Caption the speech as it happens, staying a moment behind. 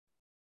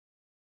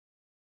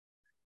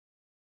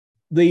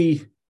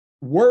The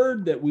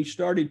word that we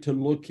started to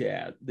look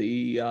at,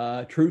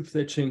 the truth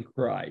that's in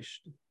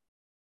Christ,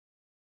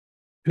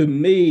 to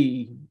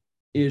me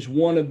is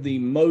one of the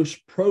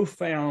most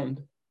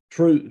profound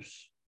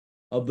truths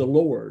of the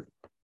Lord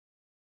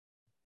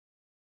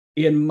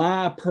in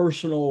my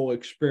personal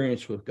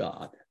experience with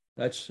God.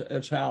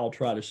 That's how I'll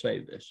try to say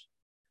this.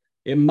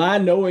 In my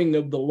knowing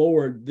of the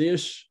Lord,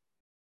 this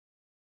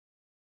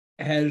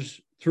has,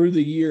 through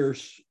the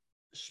years,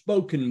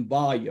 spoken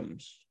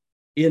volumes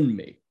in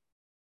me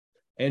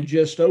and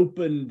just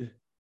opened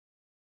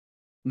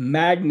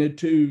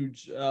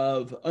magnitudes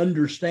of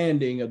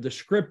understanding of the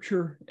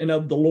scripture and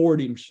of the Lord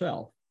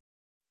himself.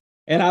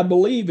 And I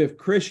believe if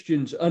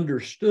Christians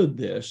understood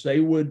this, they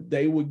would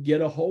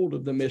get a hold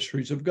of the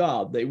mysteries of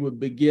God. They would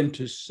begin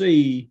to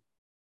see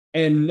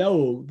and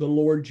know the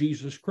Lord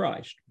Jesus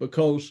Christ,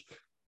 because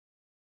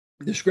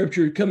the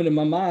scripture coming to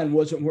my mind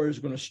wasn't where it's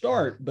going to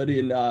start, but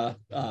in the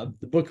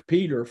book of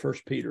Peter, 1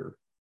 Peter.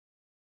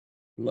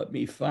 Let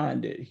me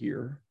find it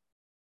here.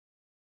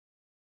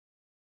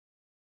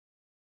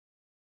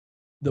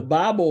 The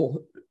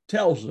Bible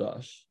tells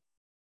us,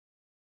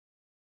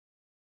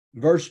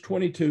 verse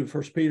 22,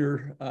 1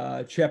 Peter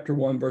chapter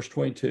 1, verse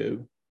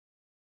 22,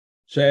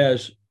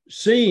 says,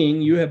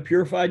 seeing you have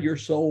purified your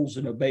souls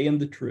in obeying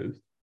the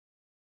truth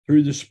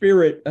through the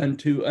Spirit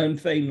unto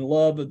unfeigned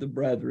love of the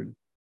brethren,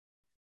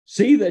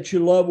 see that you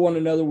love one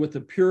another with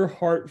a pure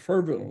heart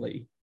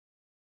fervently,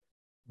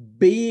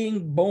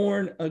 being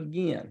born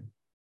again,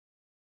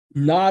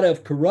 not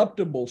of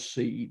corruptible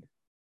seed,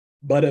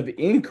 but of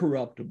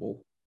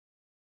incorruptible,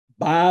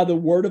 by the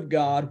word of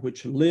God,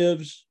 which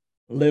liveth,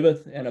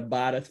 and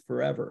abideth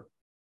forever.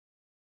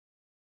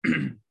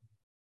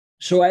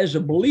 So as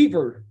a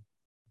believer,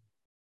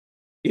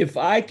 if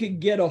I could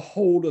get a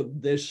hold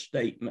of this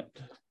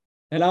statement,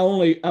 and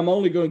I'm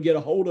only going to get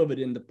a hold of it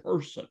in the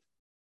person,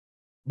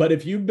 but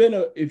if you've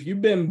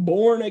been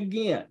born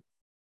again,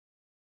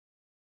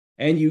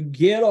 and you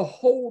get a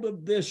hold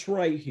of this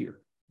right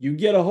here, you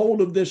get a hold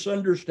of this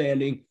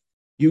understanding,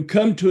 you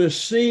come to a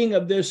seeing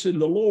of this in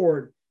the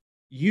Lord,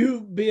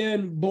 you've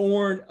been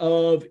born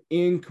of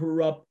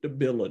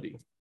incorruptibility.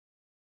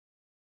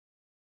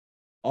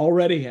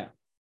 Already happened.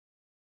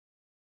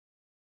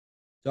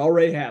 It's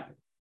already happened.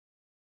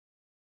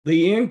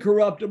 The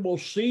incorruptible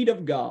seed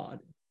of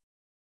God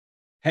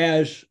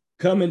has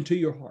come into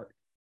your heart.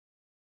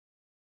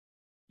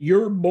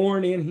 You're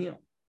born in him.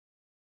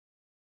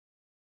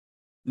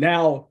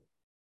 Now,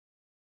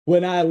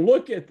 when I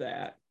look at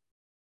that,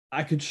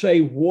 I could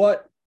say,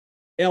 what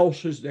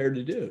else is there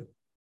to do?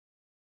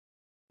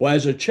 Well,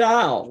 as a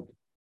child,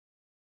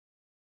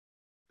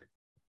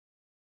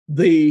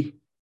 the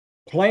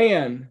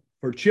plan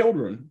for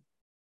children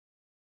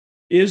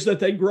is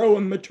that they grow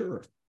and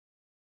mature.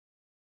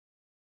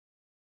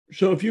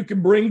 So if you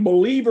can bring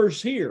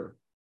believers here,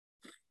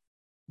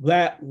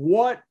 that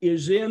what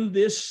is in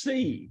this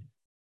seed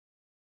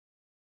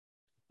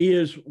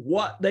is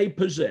what they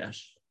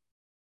possess.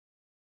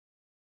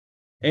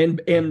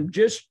 And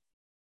just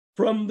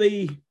from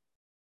the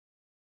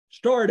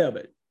start of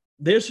it,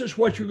 this is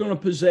what you're going to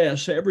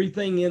possess,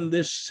 everything in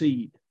this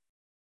seed.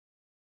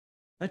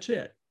 That's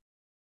it.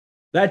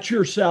 That's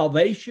your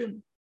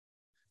salvation.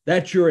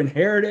 That's your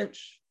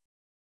inheritance.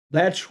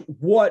 That's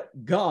what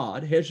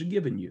God has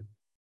given you.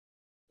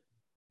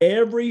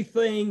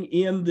 Everything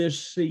in this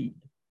seed.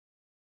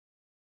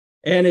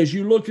 And as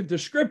you look at the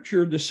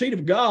scripture, the seed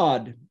of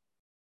God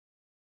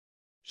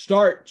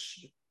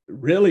starts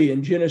really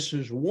in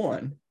Genesis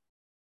 1.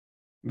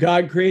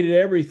 God created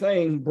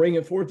everything,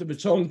 bringing forth of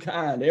its own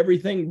kind,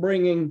 everything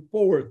bringing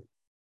forth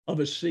of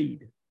a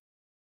seed.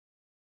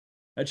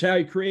 That's how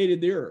he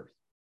created the earth.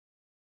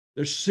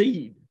 The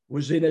seed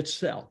was in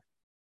itself.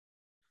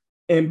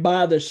 And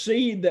by the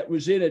seed that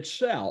was in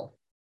itself,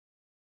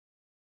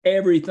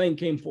 everything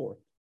came forth.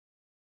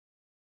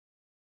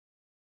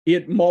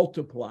 It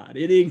multiplied,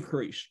 it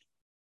increased.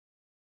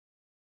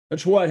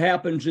 That's what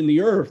happens in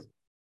the earth.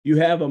 You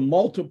have a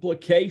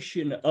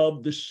multiplication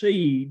of the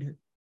seed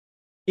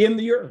in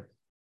the earth.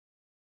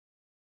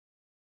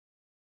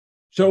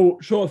 So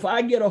if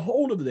I get a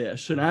hold of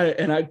this, and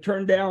I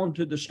turn down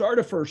to the start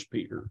of 1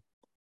 Peter,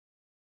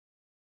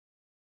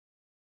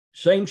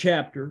 same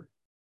chapter,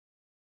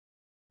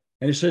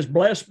 and it says,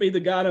 blessed be the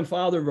God and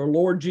Father of our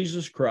Lord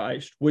Jesus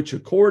Christ, which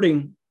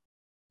according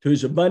to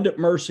his abundant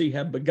mercy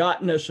have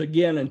begotten us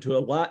again into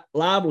a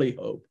lively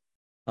hope.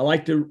 I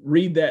like to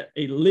read that,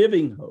 a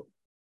living hope,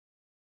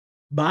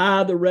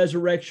 by the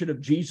resurrection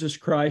of Jesus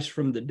Christ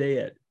from the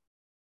dead,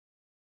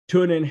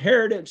 to an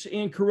inheritance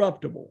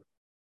incorruptible.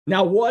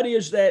 Now, what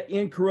is that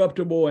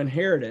incorruptible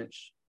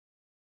inheritance?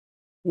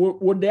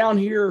 We're down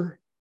here,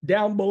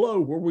 down below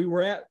where we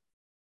were at,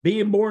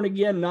 being born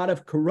again, not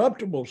of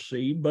corruptible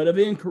seed, but of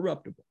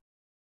incorruptible.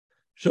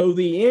 So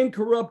the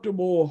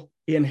incorruptible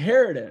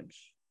inheritance,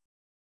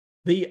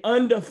 the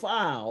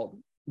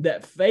undefiled,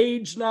 that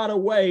fades not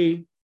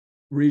away,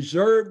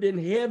 reserved in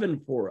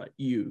heaven for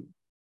you,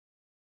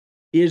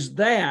 is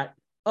that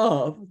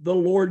of the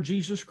Lord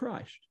Jesus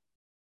Christ.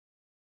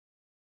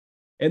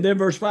 And then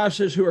verse 5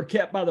 says, who are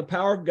kept by the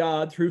power of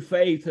God through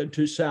faith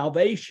unto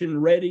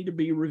salvation, ready to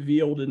be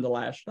revealed in the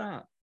last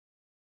time.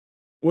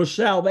 Well,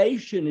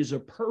 salvation is a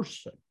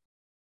person.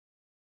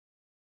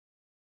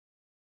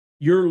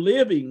 You're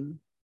living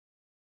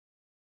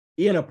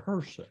in a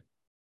person,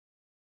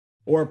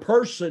 or a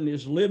person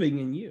is living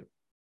in you.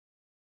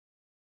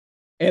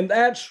 And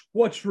that's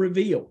what's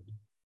revealed.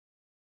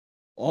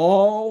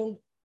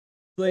 All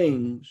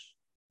things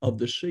of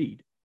the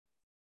seed.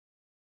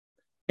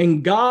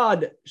 And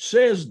God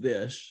says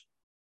this,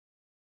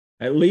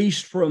 at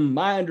least from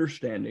my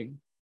understanding,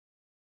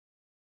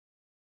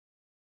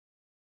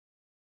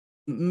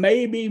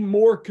 maybe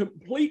more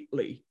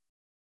completely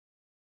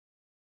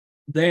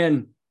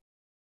than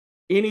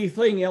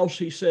anything else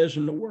he says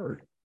in the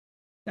Word.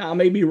 Now, I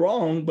may be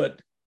wrong,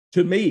 but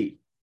to me,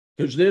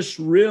 because this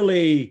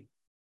really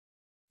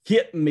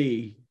hit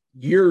me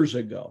years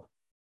ago,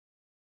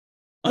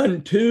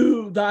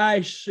 unto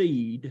thy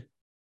seed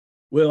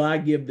will I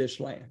give this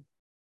land.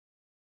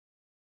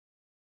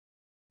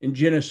 In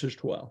Genesis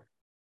 12.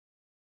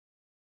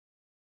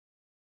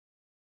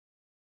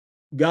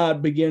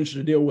 God begins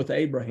to deal with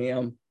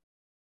Abraham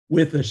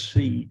with a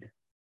seed,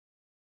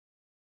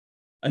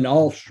 an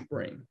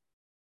offspring.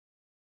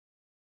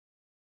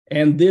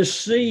 And this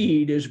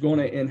seed is going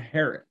to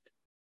inherit.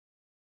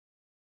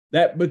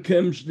 That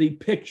becomes the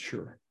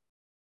picture.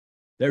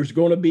 There's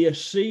going to be a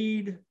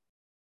seed,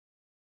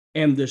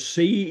 and the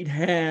seed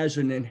has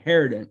an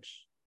inheritance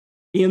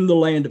in the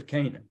land of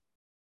Canaan.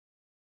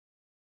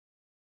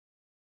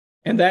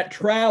 And that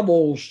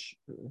travels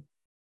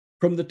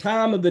from the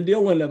time of the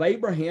dealing of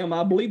Abraham.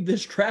 I believe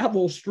this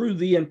travels through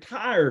the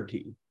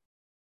entirety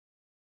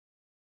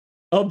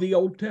of the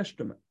Old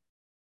Testament.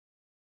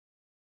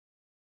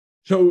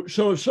 So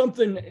if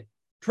something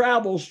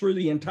travels through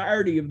the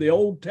entirety of the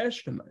Old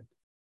Testament,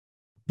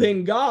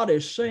 then God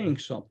is saying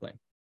something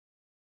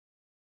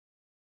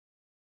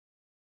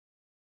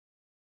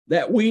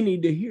that we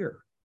need to hear,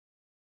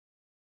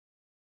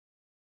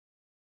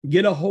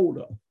 get a hold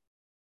of.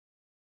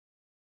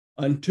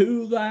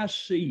 Unto thy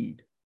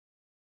seed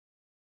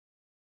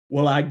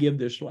will I give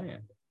this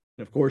land.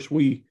 And of course,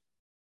 we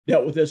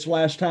dealt with this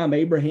last time.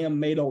 Abraham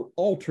made an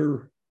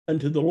altar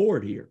unto the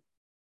Lord here.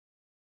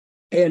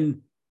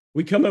 And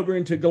we come over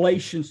into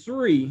Galatians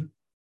 3,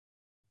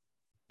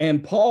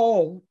 and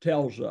Paul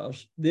tells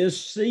us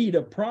this seed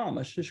of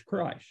promise is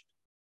Christ.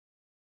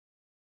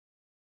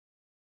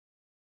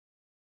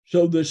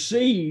 So the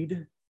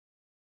seed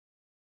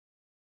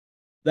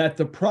that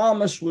the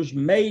promise was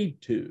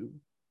made to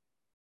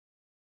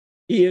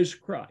is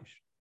Christ.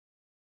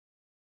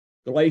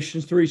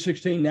 Galatians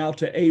 3:16, now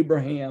to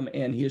Abraham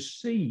and his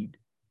seed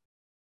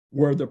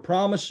were the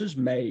promises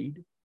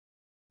made.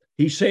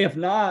 He saith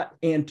not,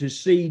 and to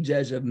seeds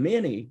as of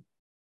many,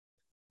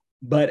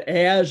 but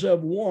as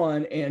of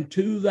one, and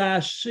to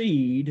thy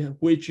seed,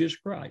 which is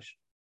Christ.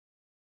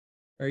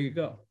 There you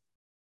go.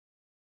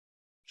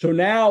 So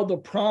now the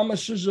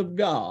promises of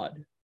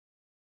God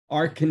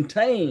are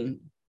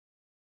contained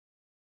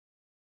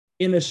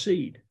in a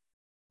seed.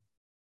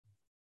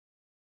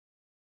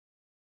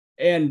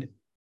 And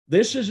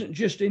this isn't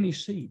just any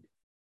seed.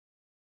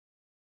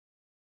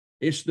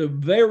 It's the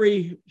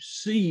very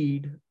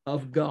seed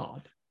of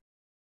God.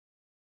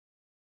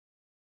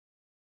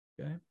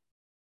 Okay?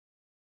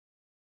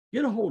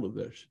 Get a hold of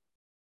this.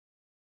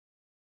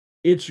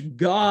 It's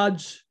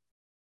God's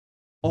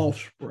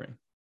offspring.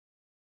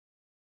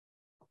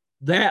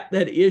 That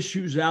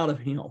issues out of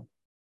him.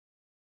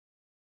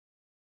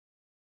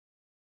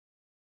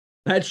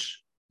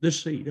 That's the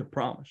seed of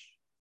promise.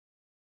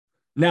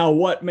 Now,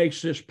 what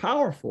makes this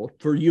powerful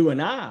for you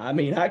and I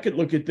mean, I could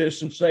look at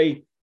this and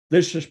say,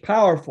 this is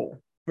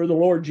powerful for the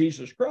Lord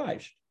Jesus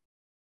Christ.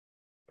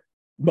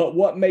 But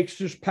what makes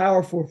this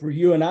powerful for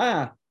you and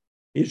I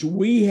is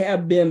we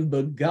have been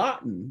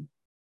begotten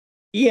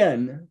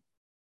in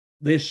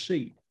this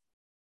seed.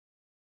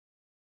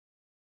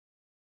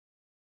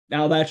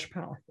 Now, that's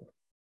powerful.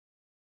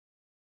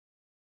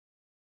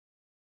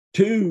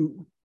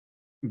 To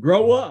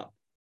grow up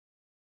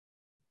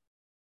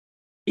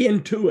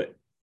into it.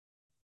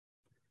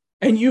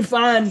 And you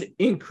find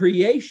in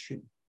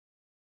creation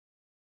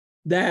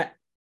that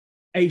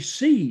a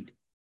seed,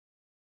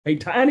 a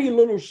tiny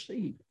little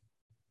seed,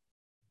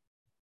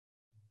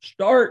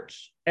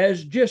 starts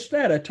as just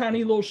that, a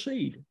tiny little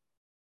seed.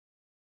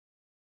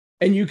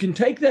 And you can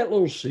take that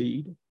little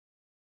seed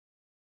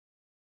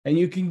and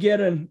you can get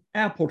an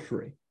apple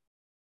tree.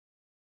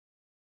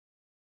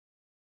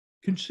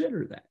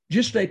 Consider that.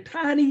 Just a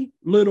tiny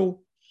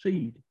little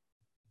seed.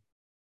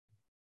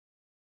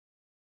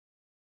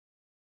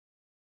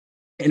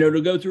 And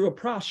it'll go through a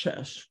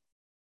process.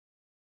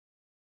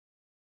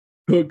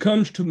 So it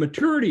comes to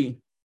maturity.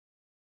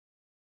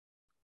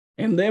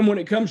 And then when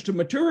it comes to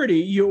maturity,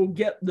 you'll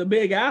get the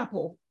big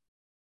apple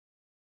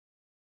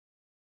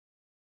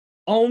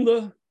on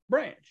the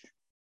branch.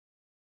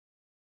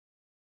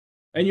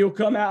 And you'll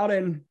come out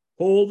and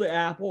pull the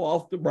apple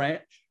off the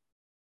branch.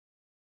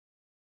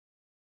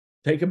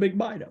 Take a big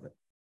bite of it.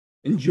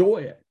 Enjoy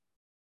it.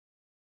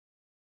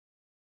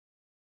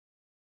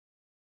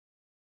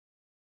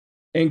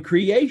 And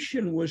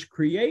creation was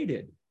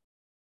created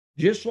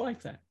just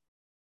like that.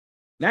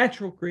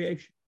 Natural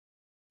creation.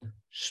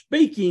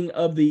 Speaking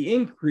of the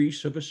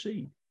increase of a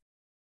seed.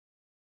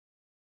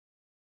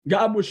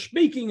 God was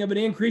speaking of an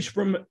increase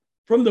from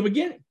the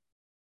beginning.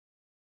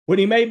 When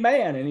he made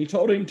man and he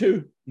told him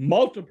to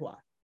multiply,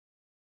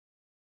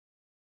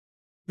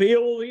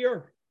 fill the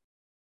earth.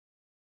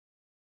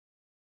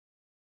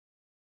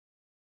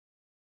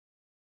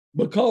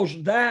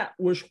 Because that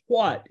was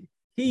what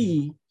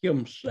he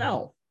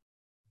himself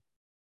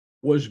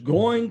was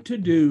going to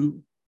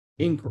do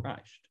in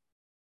Christ.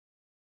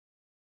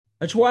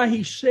 That's why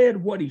he said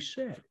what he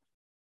said.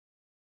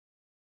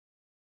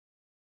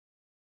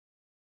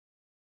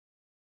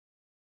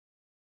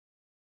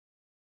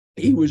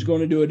 He was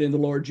going to do it in the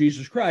Lord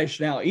Jesus Christ.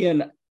 Now,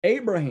 in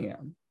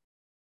Abraham,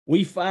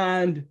 we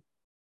find,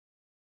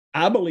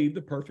 I believe,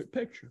 the perfect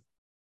picture.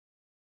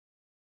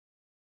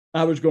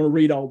 I was going to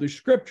read all these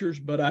scriptures,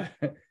 but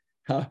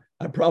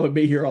I'd probably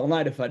be here all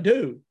night if I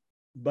do.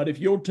 But if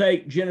you'll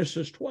take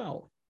Genesis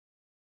 12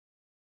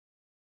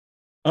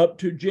 up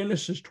to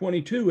Genesis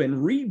 22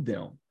 and read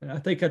them, and I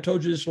think I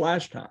told you this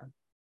last time,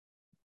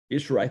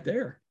 it's right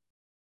there.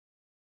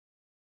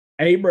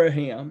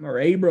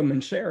 Abram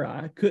and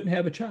Sarai couldn't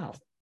have a child.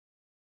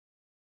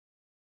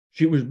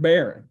 She was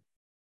barren.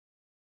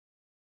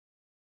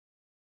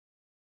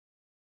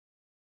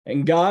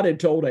 And God had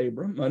told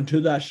Abram,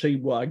 unto thy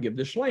seed will I give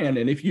this land.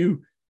 And if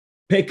you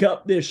pick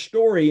up this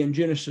story in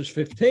Genesis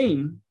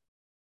 15,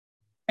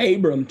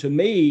 Abram, to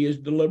me, is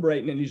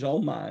deliberating in his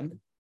own mind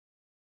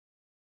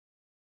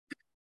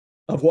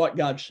of what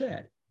God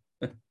said.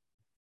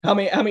 How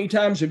many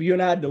times have you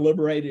and I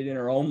deliberated in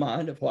our own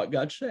mind of what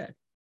God said?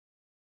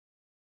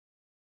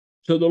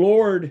 So the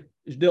Lord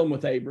is dealing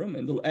with Abram,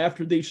 and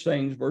after these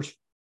things,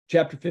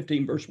 chapter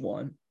 15, verse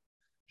 1,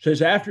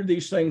 says, after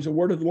these things, the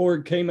word of the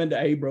Lord came unto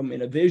Abram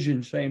in a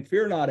vision, saying,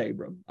 fear not,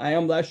 Abram, I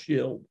am thy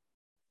shield,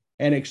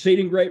 and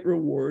exceeding great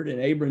reward.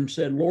 And Abram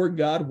said, Lord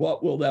God,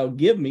 what wilt thou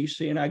give me,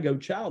 seeing I go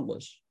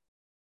childless?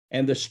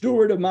 And the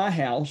steward of my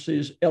house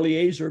is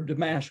Eliezer of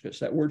Damascus.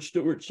 That word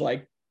steward's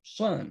like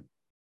son.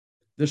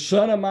 The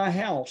son of my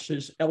house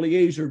is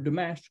Eliezer of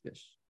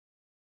Damascus.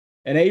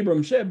 And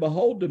Abram said,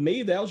 behold, to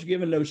me thou hast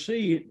given no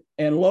seed,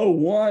 and lo,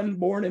 one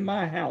born in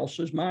my house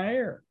is my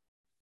heir.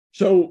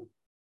 So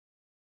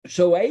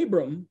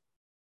Abram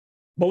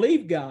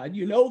believed God.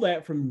 You know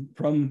that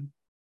from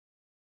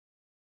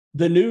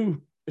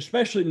the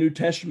especially New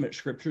Testament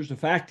scriptures, the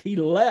fact he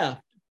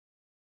left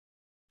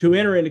to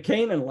enter into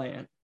Canaan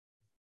land.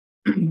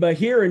 But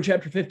here in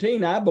chapter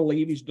 15, I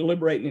believe he's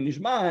deliberating in his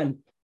mind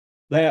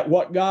that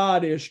what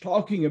God is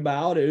talking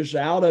about is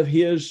out of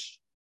his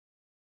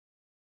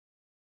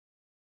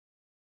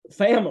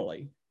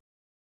family,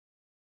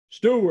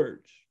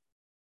 stewards.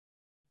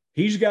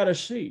 He's got a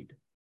seed.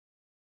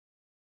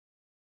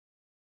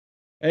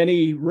 And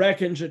he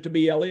reckons it to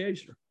be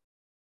Eliezer.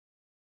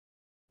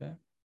 Okay.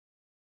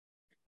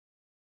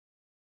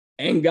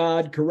 And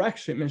God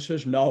corrects him and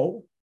says,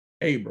 no,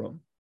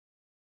 Abram,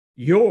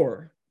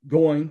 you're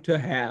going to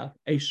have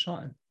a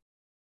son.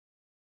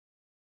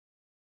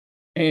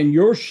 And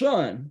your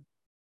son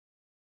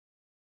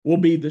will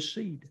be the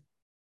seed.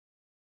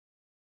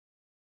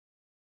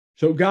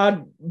 So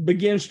God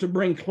begins to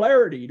bring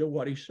clarity to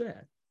what he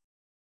said.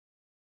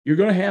 You're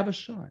going to have a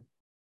son.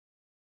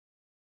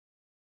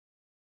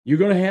 You're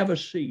going to have a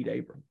seed,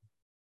 Abram.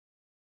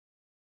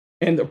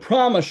 And the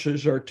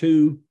promises are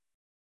to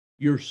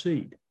your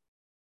seed.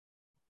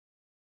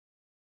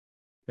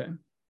 Okay.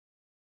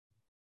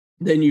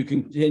 Then you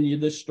continue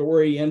this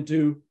story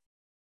into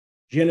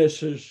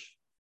Genesis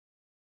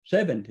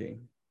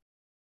 17,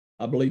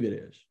 I believe it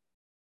is.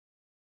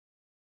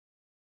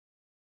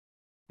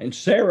 And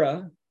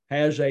Sarah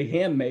has a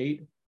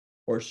handmaid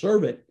or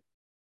servant.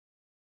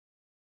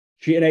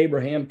 She and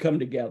Abraham come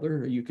together,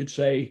 or you could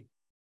say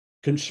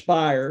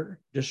conspire,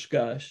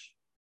 discuss,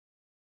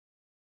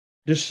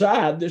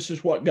 decide this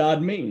is what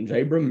God means.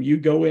 Abram, you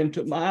go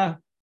into my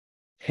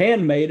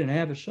handmaid and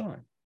have a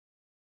son.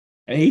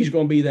 And he's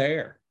going to be the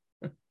heir.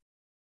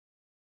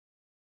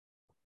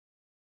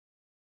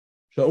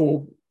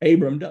 So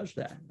Abram does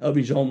that of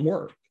his own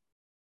work.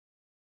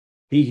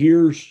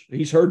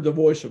 He's heard the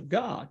voice of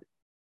God,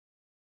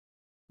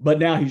 but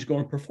now he's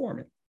going to perform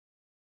it.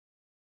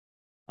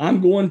 I'm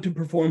going to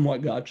perform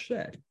what God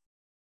said.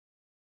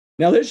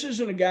 Now, this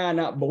isn't a guy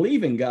not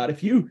believing God.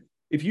 If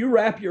you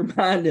wrap your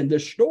mind in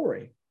this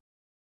story,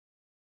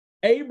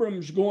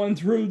 Abram's going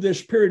through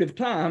this period of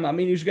time. I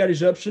mean, he's got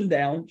his ups and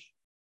downs.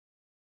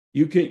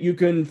 You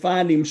can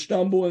find him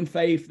stumble in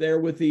faith there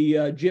with the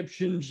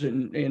Egyptians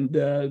and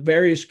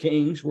various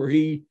kings, where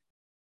he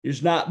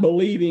is not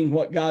believing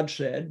what God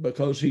said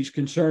because he's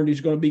concerned he's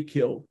going to be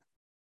killed.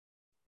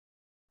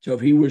 So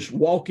if he was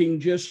walking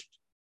just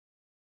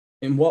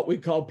in what we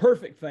call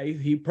perfect faith,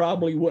 he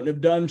probably wouldn't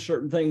have done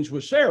certain things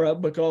with Sarah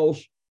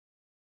because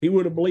he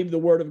would have believed the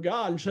word of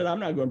God and said, I'm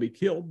not going to be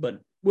killed,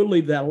 but we'll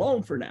leave that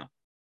alone for now.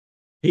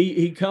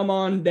 He come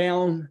on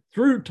down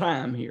through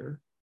time here,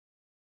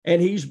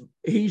 and he's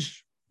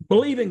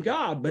believing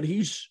God, but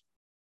he's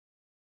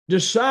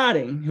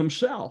deciding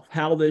himself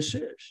how this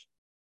is.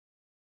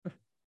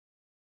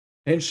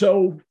 And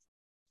so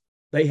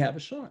they have a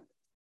son,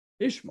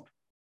 Ishmael.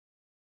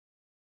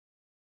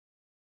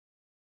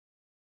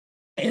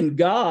 And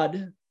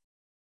God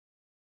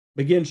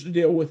begins to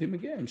deal with him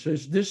again,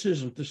 says, this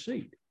isn't the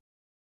seed.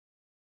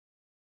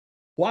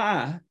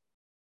 Why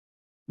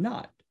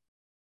not?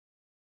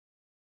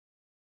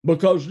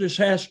 Because this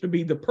has to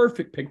be the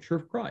perfect picture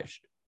of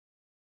Christ.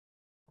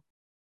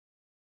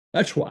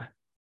 That's why.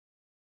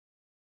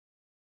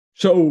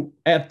 So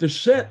at the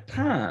set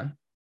time,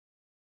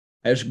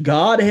 as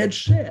God had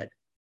said,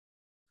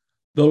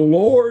 the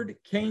Lord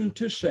came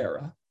to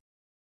Sarah,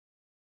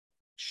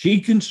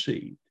 she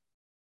conceived,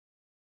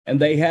 and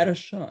they had a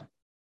son,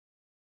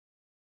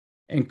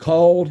 and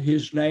called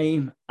his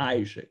name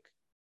Isaac.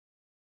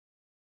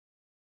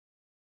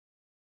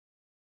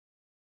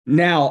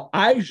 Now,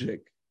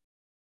 Isaac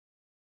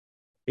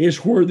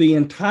is where the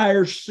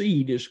entire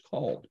seed is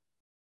called.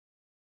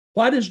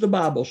 Why does the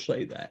Bible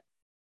say that?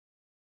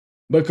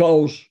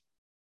 Because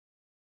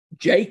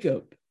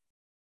Jacob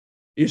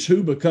is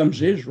who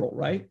becomes Israel,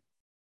 right?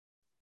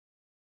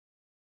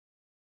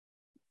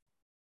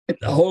 And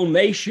the whole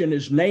nation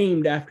is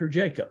named after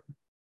Jacob.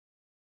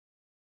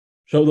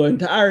 So the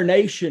entire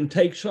nation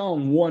takes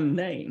on one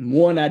name,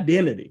 one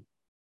identity.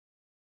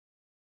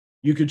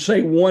 You could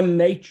say one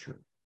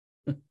nature.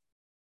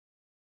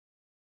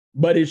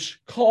 But it's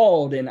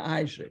called in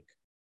Isaac.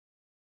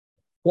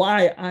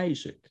 Why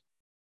Isaac?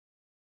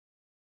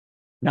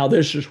 Now,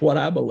 this is what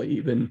I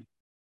believe, and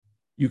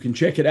you can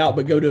check it out,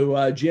 but go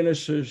to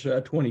Genesis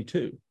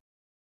 22.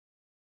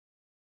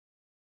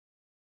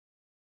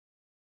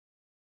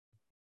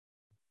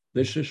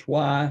 This is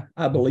why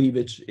I believe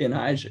it's in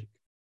Isaac.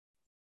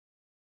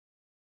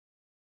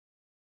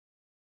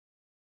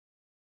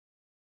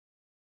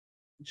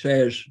 It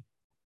says,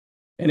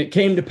 and it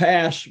came to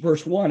pass,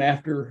 verse 1,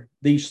 after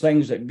these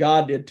things that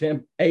God did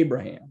tempt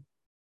Abraham,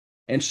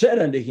 and said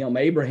unto him,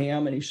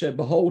 Abraham, and he said,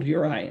 behold,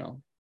 here I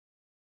am.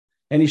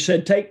 And he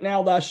said, take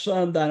now thy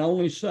son, thine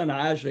only son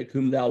Isaac,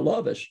 whom thou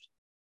lovest,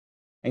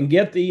 and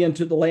get thee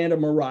into the land of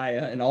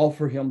Moriah, and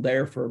offer him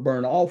there for a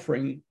burnt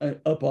offering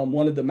upon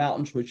one of the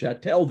mountains which I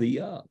tell thee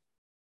of.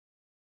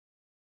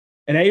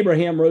 And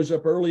Abraham rose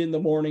up early in the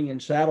morning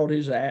and saddled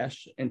his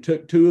ass, and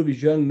took 2 of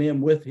his young men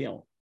with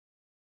him,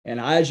 and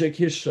Isaac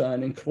his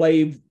son, and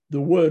clave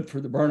the wood for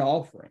the burnt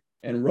offering,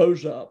 and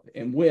rose up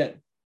and went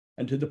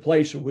unto the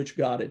place of which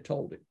God had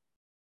told him.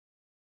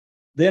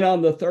 Then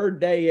on the 3rd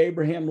day,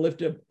 Abraham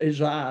lifted up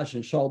his eyes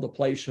and saw the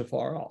place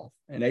afar off.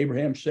 And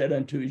Abraham said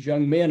unto his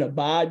young men,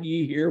 abide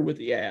ye here with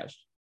the ass,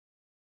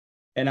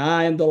 and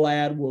I and the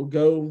lad will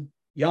go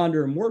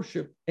yonder and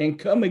worship, and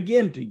come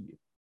again to you.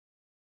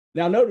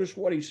 Now notice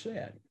what he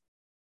said.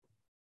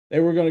 They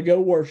were going to go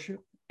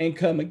worship and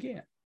come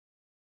again.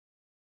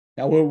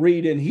 Now we'll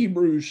read in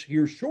Hebrews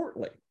here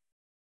shortly.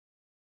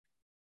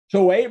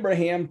 So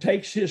Abraham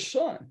takes his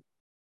son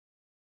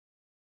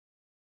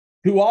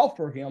to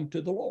offer him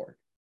to the Lord.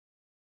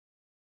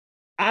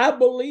 I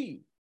believe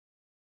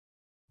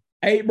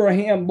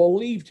Abraham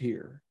believed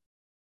here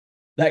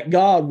that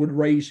God would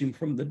raise him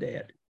from the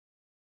dead.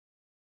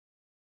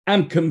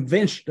 I'm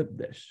convinced of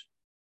this.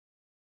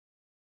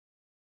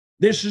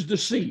 This is the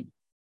seed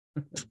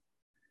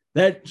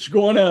that's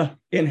going to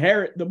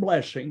inherit the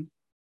blessing,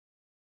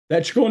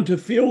 that's going to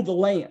fill the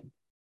land.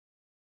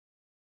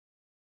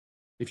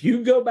 If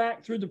you go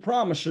back through the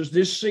promises,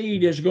 this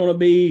seed is going to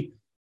be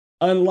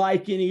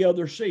unlike any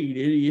other seed.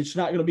 It's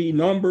not going to be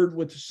numbered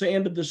with the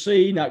sand of the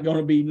sea, not going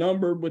to be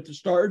numbered with the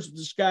stars of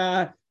the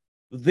sky.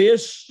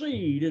 This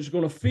seed is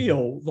going to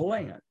fill the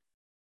land.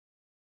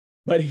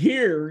 But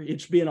here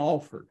it's being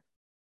offered.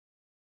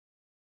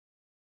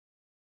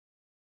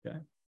 Okay.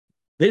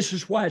 This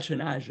is why it's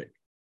in Isaac.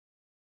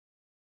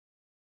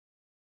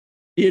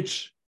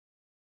 It's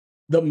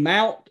the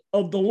mount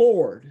of the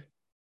Lord.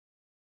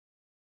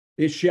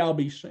 It shall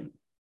be seen.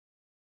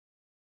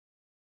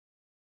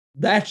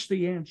 That's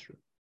the answer.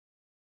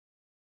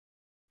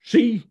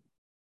 See,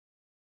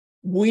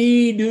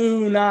 we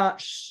do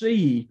not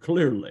see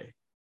clearly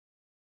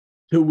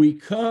till we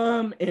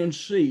come and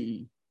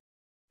see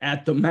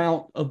at the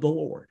mount of the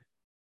Lord.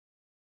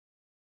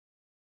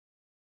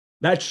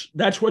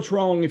 That's what's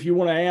wrong. If you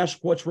want to ask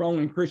what's wrong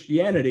in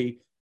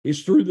Christianity,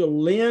 is through the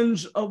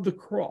lens of the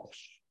cross.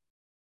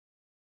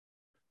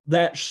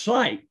 That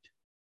sight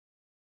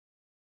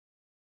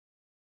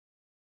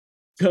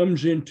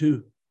comes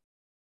into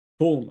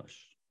fullness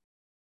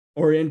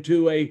or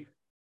into a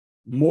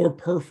more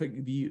perfect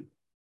view.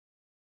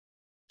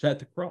 It's at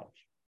the cross.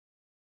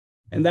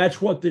 And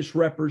that's what this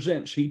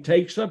represents. He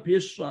takes up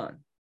his son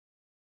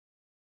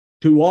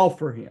to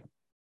offer him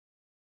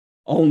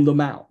on the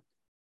mount.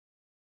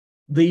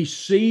 The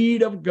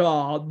seed of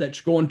God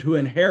that's going to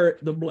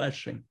inherit the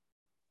blessing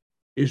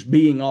is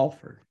being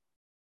offered.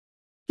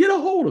 Get a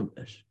hold of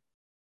this.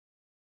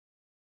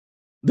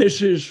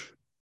 This is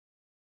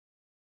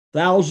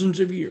thousands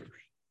of years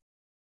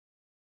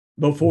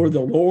before the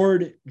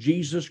Lord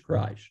Jesus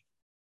Christ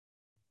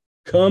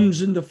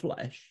comes in the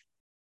flesh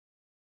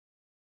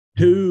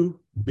to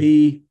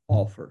be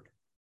offered.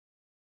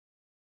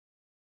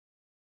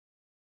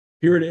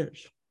 Here it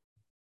is.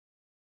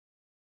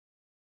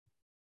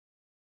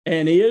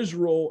 And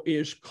Israel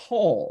is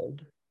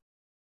called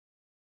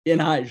in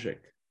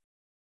Isaac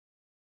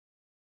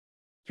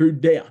through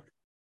death,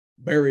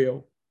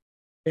 burial,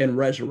 and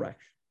resurrection.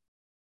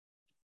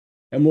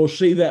 And we'll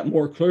see that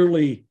more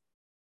clearly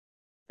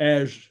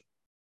as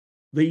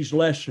these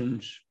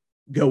lessons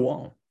go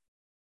on.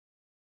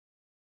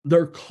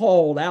 They're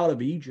called out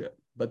of Egypt,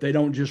 but they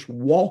don't just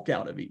walk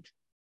out of Egypt.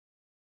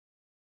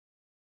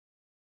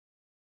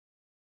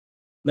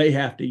 They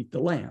have to eat the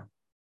lamb.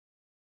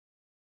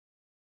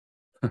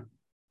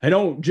 They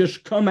don't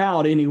just come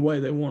out any way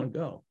they want to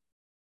go.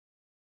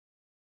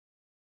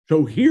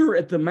 So here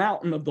at the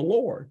mountain of the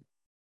Lord,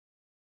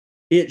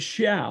 it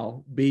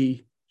shall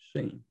be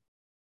seen.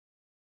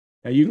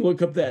 Now you can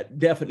look up that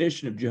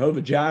definition of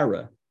Jehovah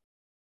Jireh,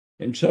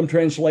 and some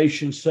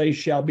translations say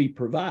shall be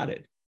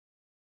provided.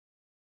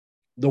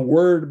 The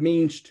word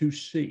means to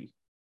see.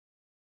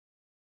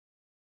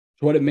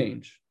 That's what it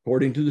means,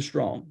 according to the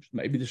Strong's.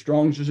 Maybe the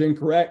Strong's is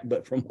incorrect,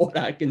 but from what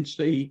I can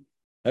see,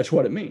 that's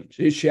what it means.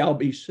 It shall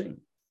be seen.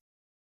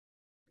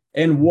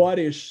 And what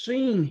is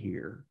seen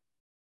here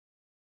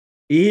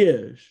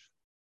is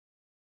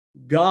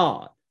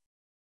God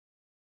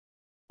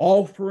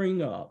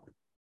offering up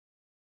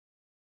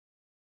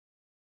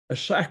a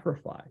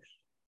sacrifice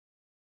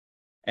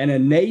and a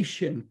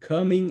nation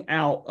coming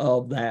out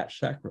of that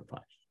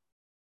sacrifice.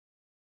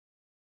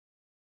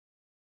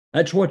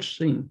 That's what's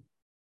seen.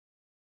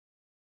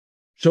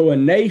 So a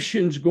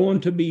nation's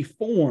going to be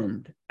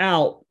formed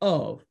out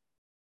of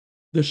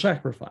the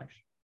sacrifice,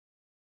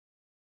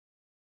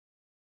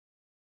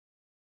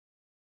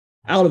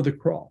 out of the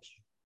cross.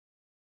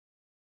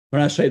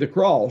 When I say the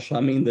cross, I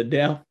mean the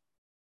death,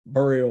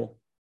 burial,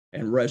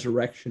 and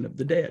resurrection of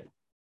the dead.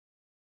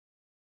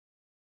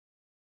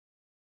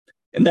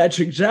 And that's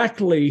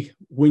exactly,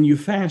 when you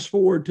fast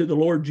forward to the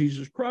Lord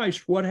Jesus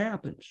Christ, what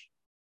happens?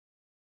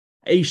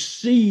 A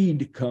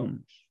seed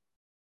comes.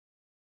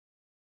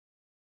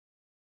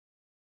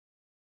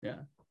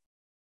 Yeah.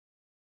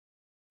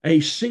 A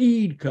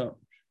seed comes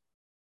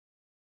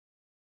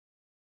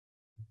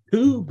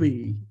to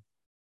be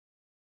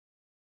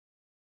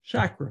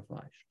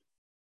sacrificed.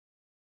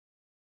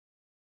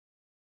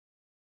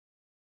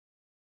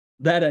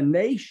 That a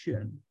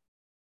nation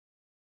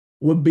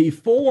would be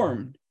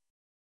formed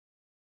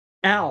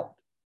out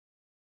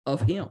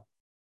of him.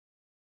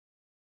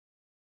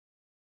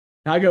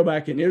 Now I go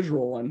back in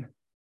Israel and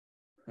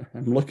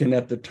I'm looking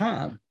at the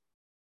time.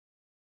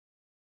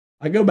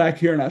 I go back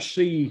here and I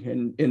see,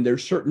 and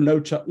there's certain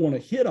notes I want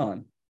to hit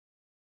on.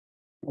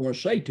 I want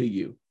to say to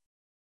you,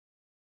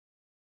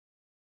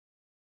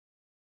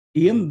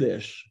 in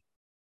this,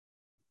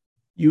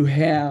 you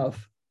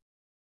have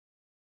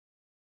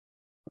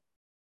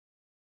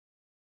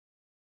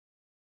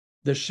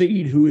the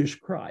seed who is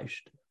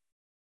Christ.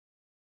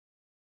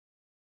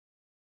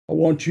 I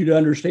want you to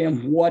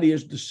understand what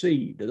is the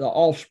seed, the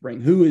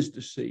offspring, who is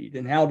the seed,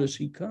 and how does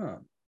he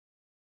come?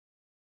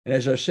 And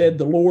as I said,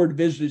 the Lord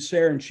visited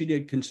Sarah, and she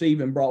did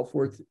conceive and brought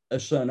forth a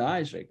son,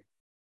 Isaac.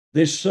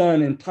 This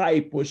son in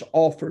type was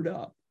offered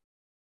up.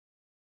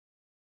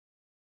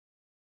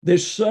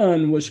 This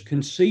son was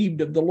conceived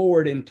of the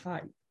Lord in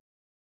type.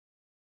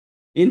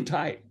 In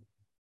type.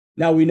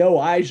 Now we know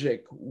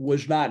Isaac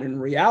was not in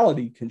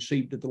reality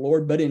conceived of the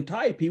Lord, but in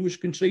type he was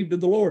conceived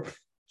of the Lord.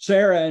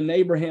 Sarah and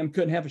Abraham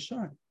couldn't have a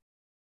son.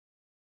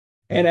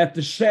 And at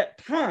the set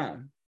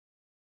time,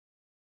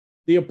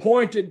 the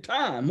appointed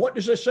time, what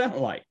does this sound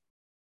like?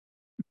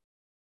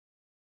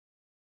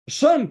 The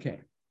son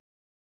came.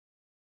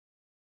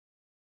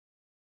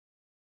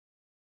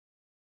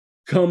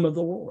 Come of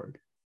the Lord,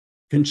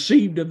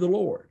 conceived of the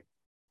Lord.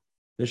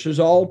 This is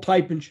all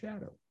type and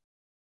shadow.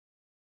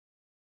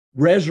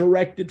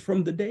 Resurrected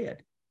from the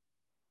dead.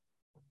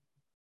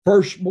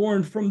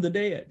 Firstborn from the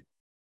dead.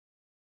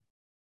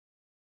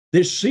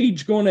 This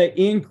seed's going to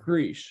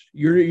increase.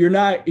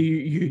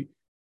 You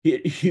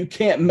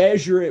can't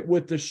measure it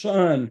with the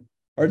sun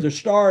or the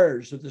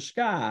stars of the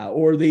sky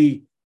or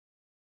the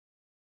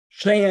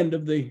sand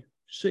of the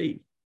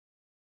sea.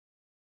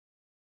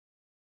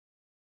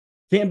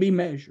 Can't be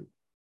measured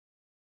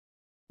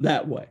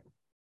that way.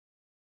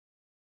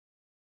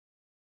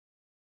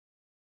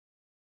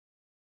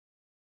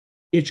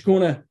 It's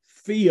going to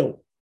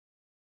fill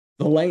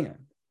the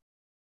land.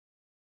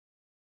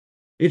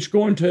 It's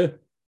going to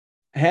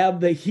have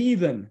the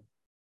heathen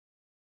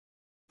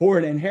for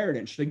an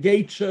inheritance, the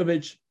gates of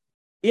its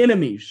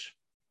enemies.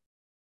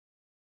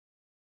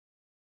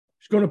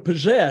 It's going to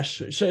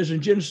possess, it says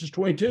in Genesis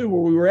 22,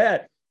 where we were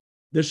at,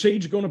 the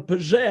seed's going to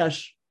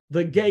possess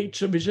the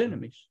gates of his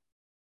enemies.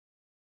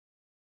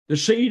 The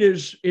seed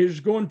is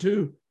going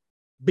to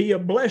be a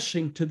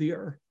blessing to the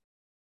earth.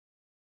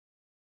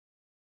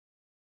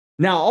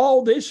 Now,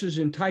 all this is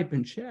in type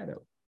and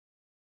shadow.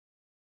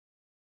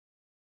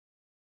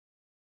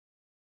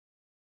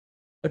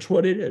 That's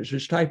what it is.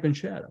 It's type and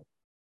shadow.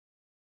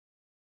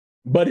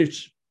 But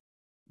it's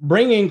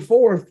bringing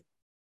forth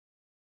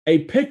a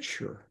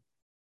picture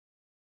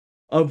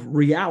of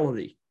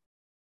reality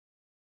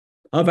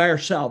of our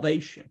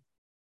salvation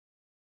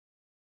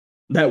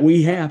that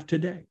we have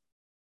today,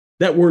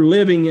 that we're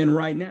living in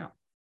right now.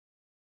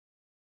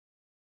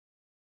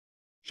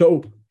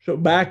 So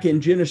back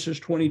in Genesis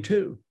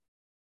 22,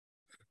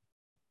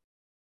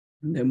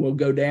 and then we'll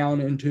go down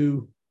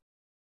into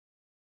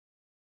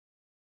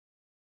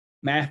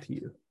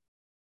Matthew.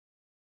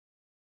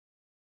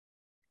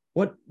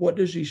 What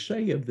does he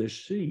say of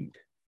this seed?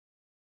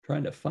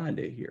 Trying to find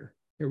it here.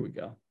 Here we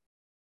go.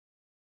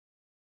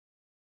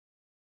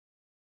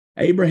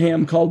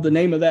 Abraham called the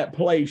name of that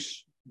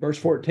place, verse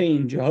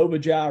 14, Jehovah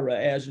Jireh,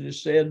 as it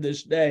is said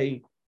this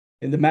day,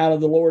 in the mount of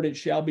the Lord it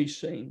shall be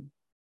seen.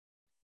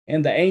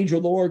 And the angel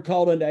of the Lord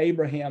called unto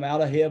Abraham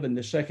out of heaven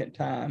the second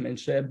time and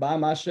said, By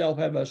myself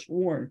have I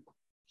sworn,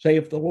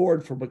 saith the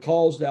Lord, for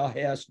because thou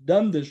hast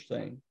done this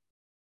thing,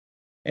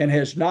 and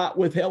hast not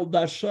withheld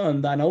thy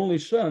son, thine only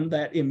son,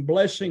 that in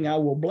blessing I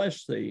will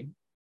bless thee,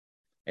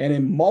 and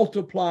in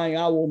multiplying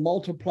I will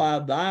multiply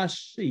thy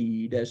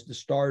seed as the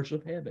stars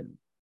of heaven,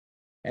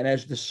 and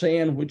as the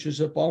sand which is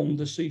upon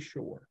the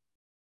seashore.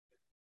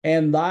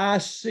 And thy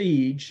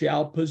seed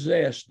shall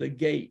possess the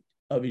gate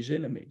of his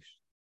enemies.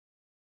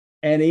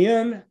 And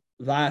in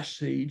thy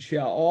seed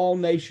shall all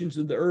nations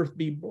of the earth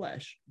be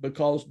blessed,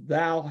 because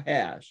thou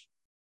hast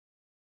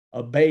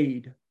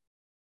obeyed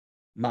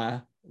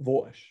my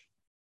voice.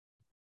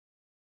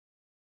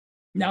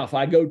 Now, if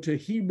I go to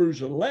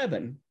Hebrews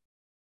 11,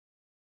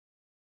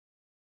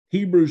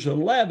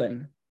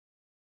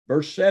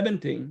 verse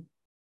 17,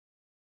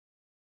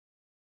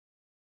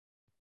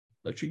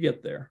 let you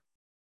get there.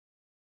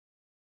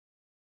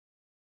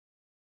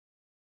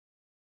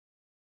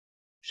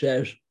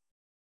 Says,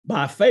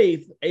 by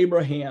faith,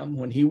 Abraham,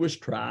 when he was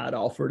tried,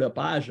 offered up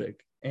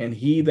Isaac, and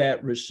he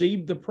that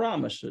received the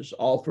promises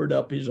offered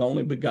up his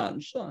only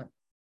begotten son,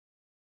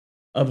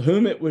 of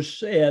whom it was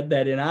said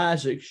that in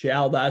Isaac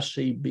shall thy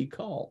seed be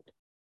called,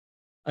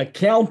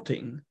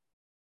 accounting,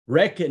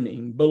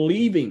 reckoning,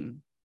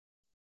 believing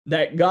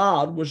that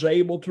God was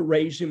able to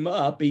raise him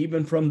up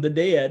even from the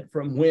dead,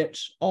 from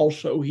whence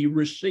also he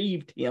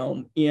received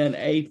him in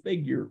a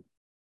figure.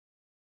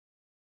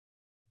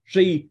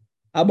 See,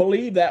 I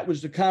believe that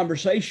was the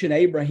conversation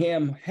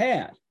Abraham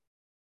had.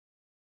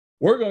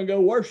 We're going to go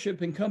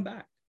worship and come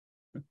back.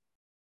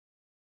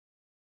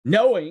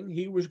 Knowing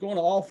he was going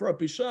to offer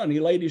up his son, he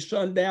laid his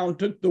son down,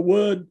 took the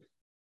wood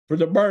for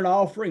the burnt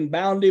offering,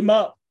 bound him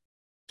up,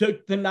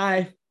 took the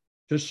knife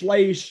to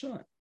slay his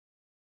son.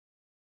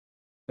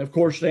 Of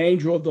course, the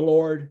angel of the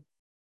Lord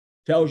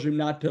tells him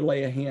not to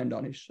lay a hand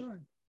on his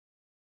son.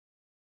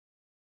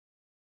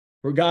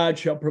 For God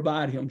shall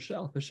provide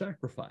himself a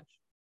sacrifice.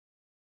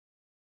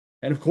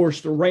 And of course,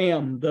 the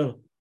ram,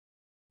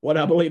 what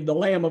I believe the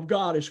Lamb of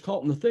God, is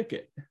caught in the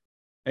thicket.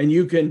 And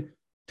you can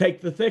take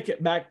the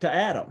thicket back to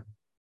Adam.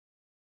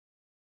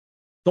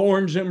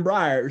 Thorns and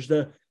briars,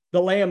 the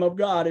Lamb of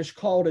God is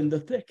caught in the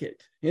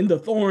thicket, in the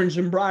thorns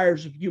and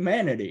briars of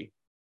humanity.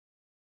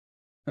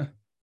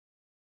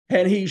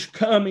 And he's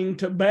coming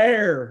to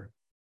bear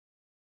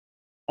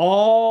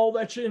all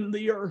that's in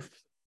the earth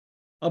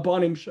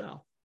upon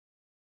himself.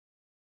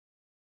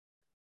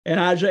 And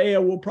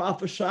Isaiah will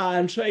prophesy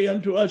and say,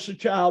 unto us a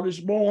child is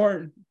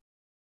born,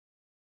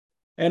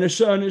 and a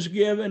son is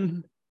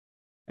given,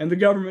 and the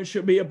government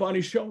shall be upon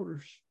his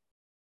shoulders.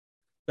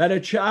 That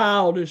a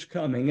child is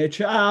coming, a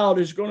child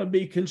is going to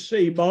be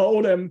conceived.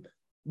 Behold, a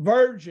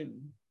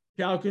virgin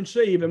shall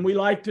conceive. And we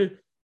like to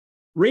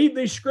read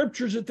these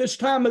scriptures at this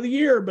time of the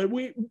year, but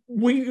we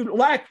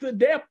lack the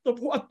depth of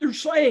what they're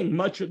saying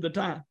much of the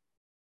time.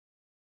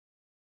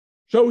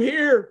 So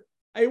here,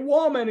 a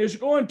woman is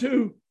going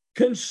to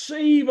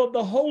conceive of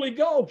the Holy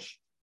Ghost,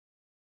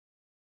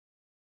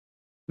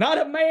 not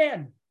a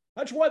man.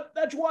 That's what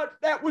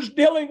that was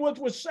dealing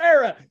with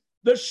Sarah.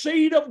 The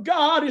seed of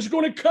God is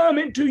going to come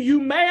into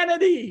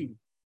humanity.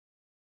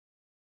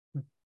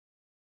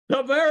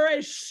 The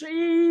very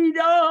seed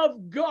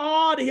of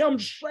God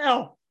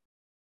himself.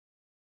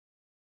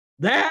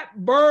 That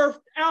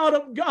birthed out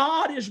of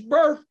God is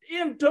birthed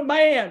into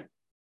man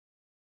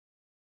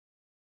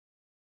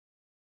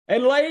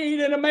and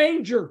laid in a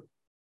manger.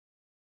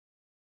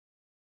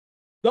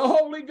 The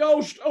Holy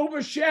Ghost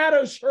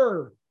overshadows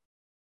her,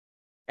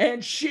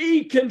 and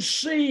she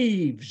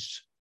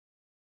conceives.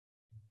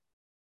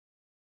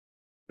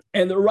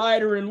 And the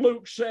writer in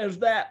Luke says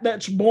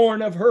that's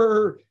born of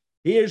her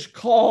is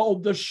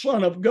called the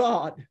Son of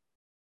God.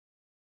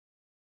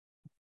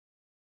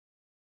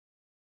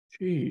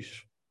 Jeez.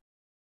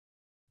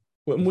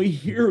 When we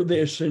hear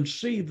this and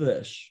see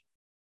this,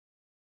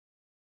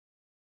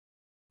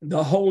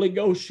 the Holy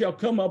Ghost shall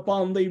come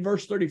upon thee,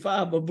 verse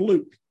 35 of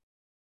Luke,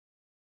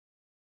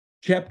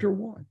 chapter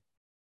 1.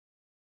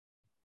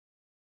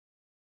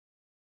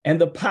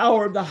 And the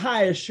power of the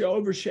highest shall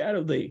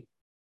overshadow thee.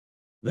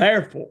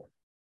 Therefore,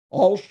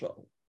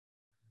 also,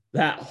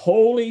 that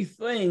holy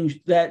things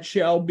that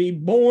shall be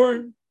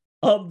born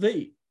of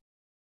thee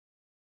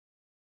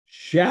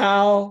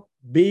shall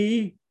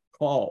be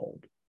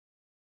called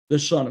the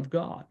Son of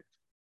God.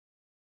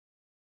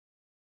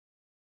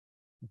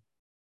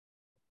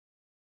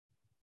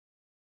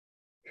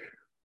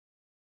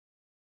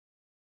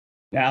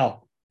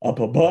 Now, up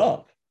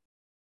above,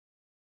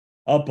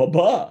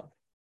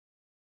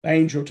 the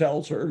angel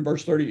tells her in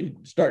verse 30,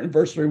 starting in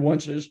verse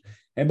 31, says,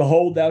 and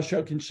behold, thou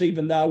shalt conceive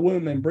in thy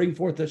womb and bring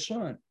forth a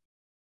son,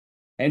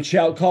 and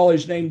shalt call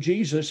his name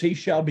Jesus. He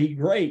shall be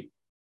great,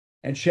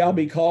 and shall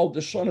be called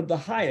the Son of the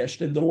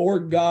Highest. And the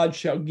Lord God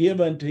shall give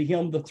unto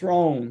him the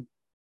throne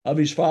of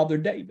his father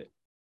David,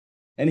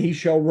 and he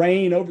shall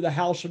reign over the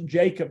house of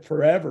Jacob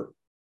forever.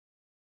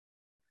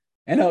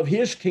 And of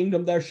his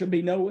kingdom there shall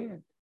be no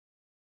end.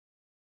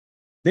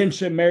 Then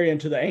said Mary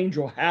unto the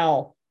angel,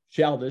 how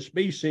shall this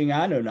be, seeing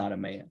I know not a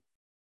man?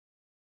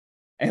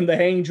 And the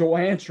angel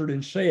answered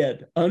and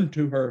said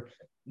unto her,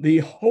 the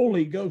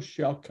Holy Ghost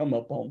shall come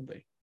upon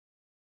thee.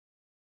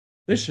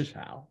 This is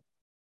how.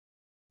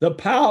 The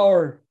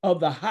power of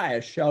the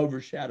highest shall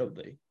overshadow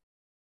thee.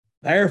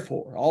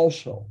 Therefore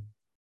also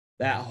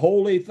that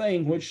holy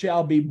thing which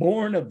shall be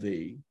born of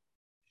thee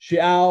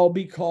shall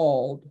be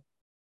called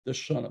the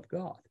Son of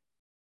God.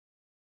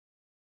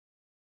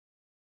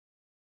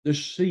 The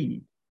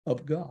seed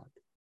of God.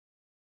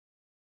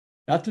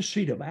 Not the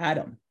seed of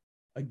Adam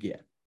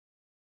again.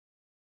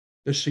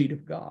 The seed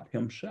of God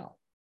himself.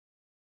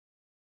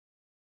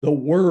 The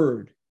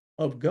Word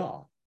of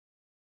God.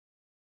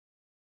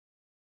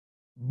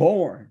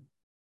 Born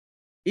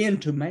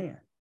into man.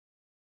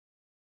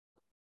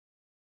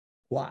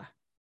 Why?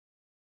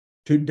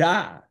 To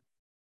die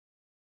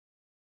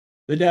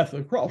the death of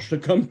the cross, to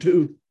come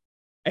to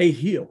a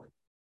hill,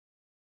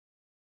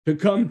 to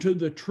come to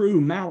the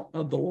true mount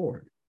of the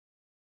Lord,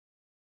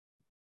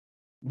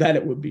 that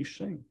it would be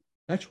seen.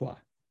 That's why.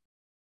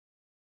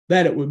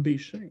 That it would be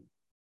seen.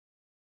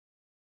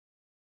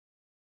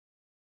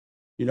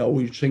 You know,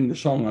 we sing the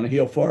song, on a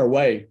hill far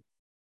away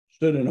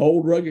stood an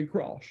old rugged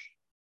cross.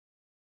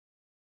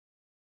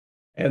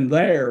 And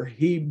there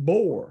he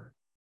bore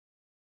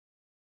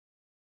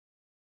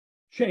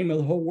shame of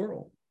the whole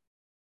world.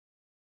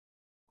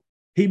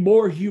 He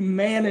bore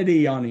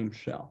humanity on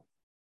himself.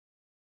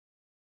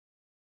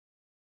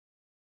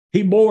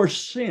 He bore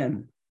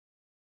sin,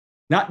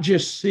 not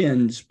just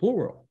sins,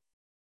 plural,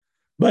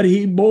 but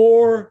he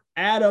bore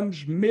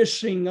Adam's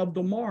missing of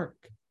the mark,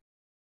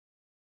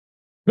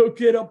 took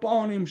it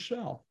upon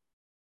himself,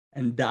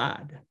 and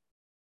died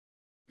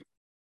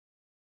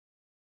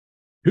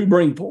to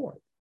bring forth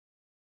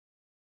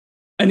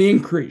an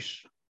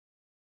increase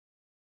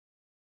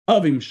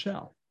of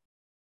himself.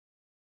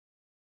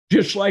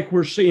 Just like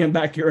we're seeing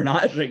back here in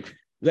Isaac,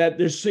 that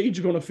this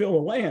seed's going to fill the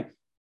land.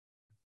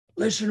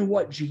 Listen to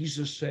what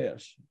Jesus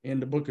says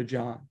in the book of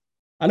John.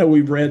 I know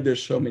we've read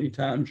this so many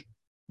times,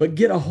 but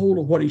get a hold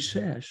of what he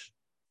says.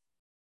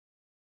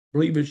 I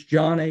believe it's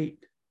John 8.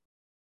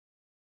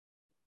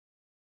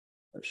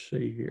 Let's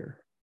see here.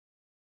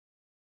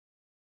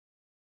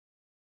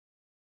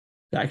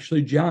 It's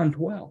actually John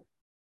 12.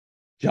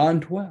 John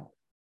 12,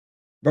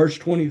 verse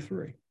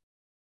 23.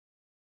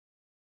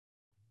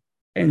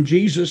 And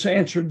Jesus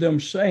answered them,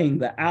 saying,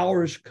 the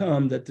hour is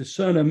come that the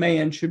Son of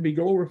Man should be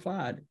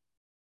glorified.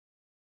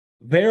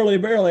 Verily,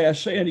 verily, I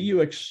say unto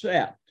you,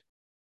 except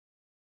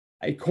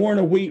a corn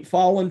of wheat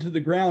fall into the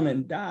ground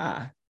and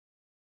die,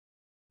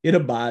 it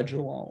abides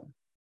alone.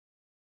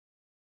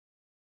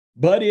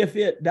 But if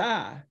it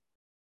die,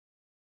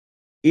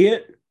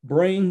 it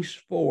brings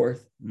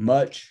forth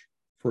much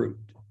fruit.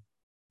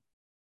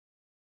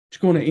 It's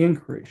going to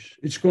increase.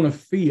 It's going to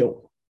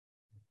fill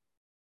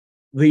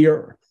the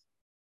earth.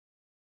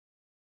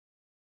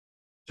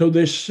 So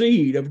this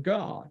seed of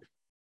God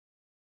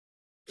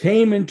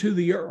came into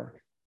the earth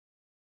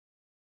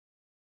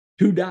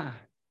to die,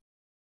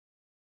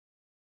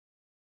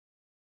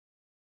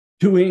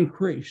 to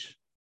increase.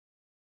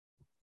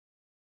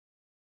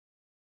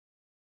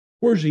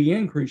 Where's he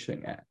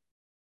increasing at?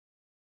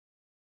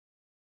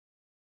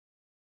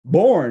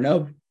 Born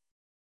of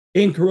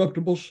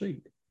incorruptible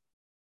seed.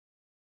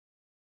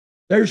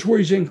 There's where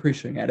he's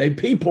increasing at. A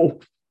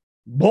people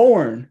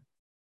born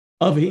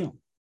of him.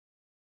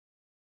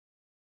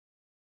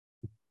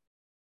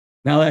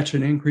 Now that's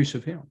an increase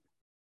of him.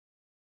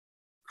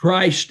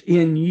 Christ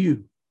in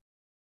you,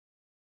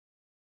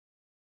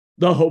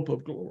 the hope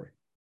of glory.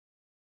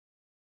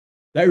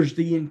 There's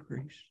the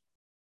increase.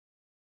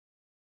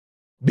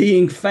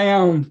 Being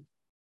found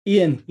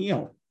in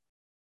him,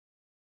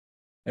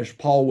 as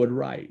Paul would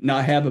write,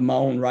 not having my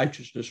own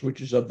righteousness,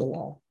 which is of the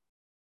law,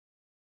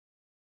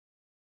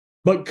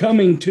 but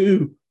coming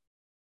to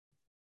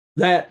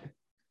that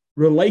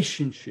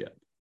relationship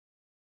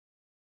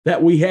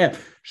that we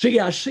have. See,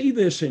 I see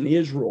this in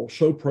Israel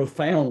so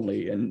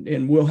profoundly,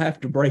 and we'll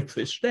have to break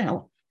this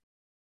down.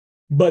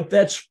 But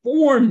that's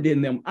formed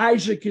in them.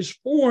 Isaac is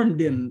formed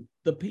in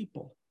the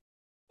people.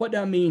 What do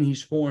I mean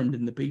he's formed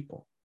in the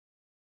people?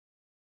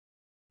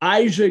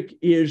 Isaac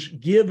is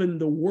given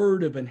the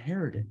word of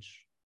inheritance.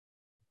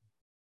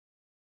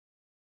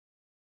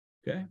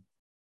 Okay?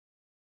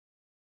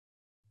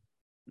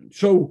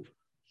 So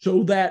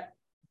that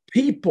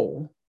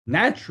people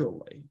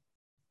naturally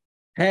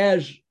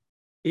has,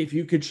 if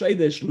you could say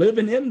this,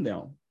 living in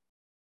them,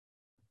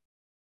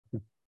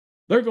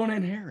 they're going to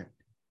inherit.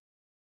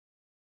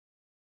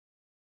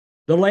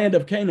 the land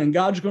of Canaan.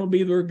 God's going to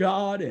be their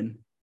God, and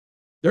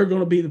they're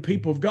going to be the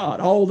people of God.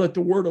 All that the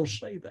word will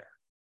say there.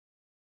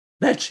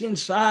 That's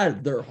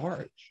inside their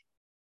hearts.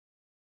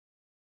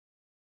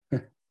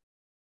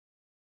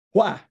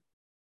 Why?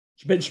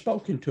 It's been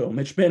spoken to them.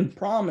 It's been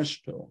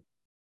promised to them.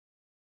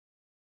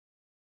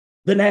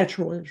 The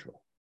natural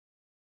Israel.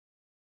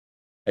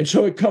 And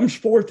so it comes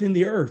forth in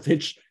the earth.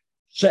 It's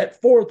set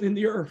forth in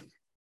the earth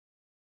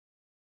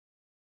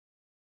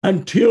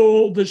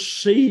until the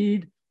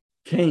seed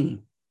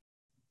came.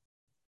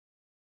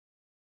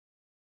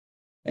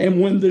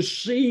 And when the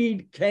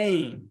seed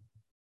came,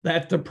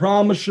 that the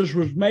promises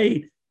was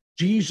made,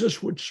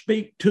 Jesus would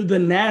speak to the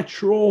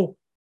natural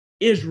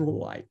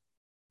Israelite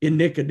in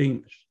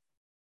Nicodemus.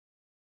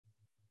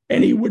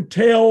 And he would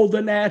tell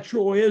the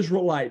natural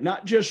Israelite,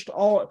 not just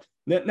all,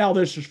 now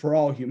this is for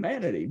all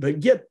humanity, but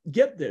get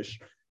this.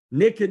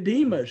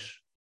 Nicodemus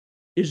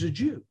is a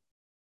Jew,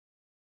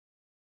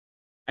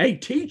 a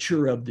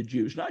teacher of the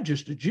Jews, not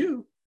just a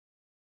Jew.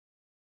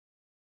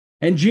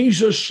 And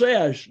Jesus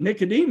says,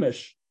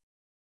 Nicodemus,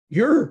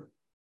 your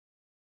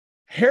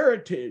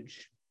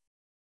heritage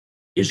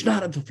is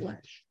not of the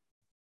flesh.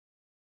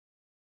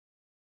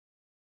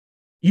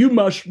 You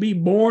must be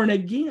born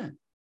again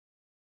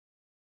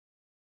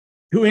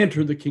to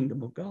enter the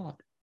kingdom of God.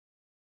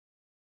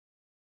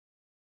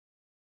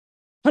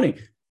 Honey,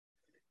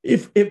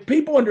 if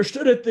people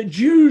understood it, the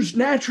Jews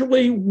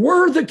naturally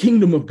were the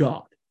kingdom of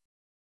God.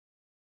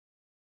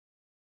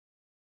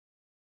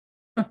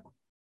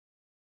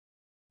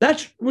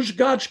 That was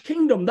God's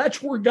kingdom.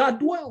 That's where God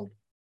dwelled.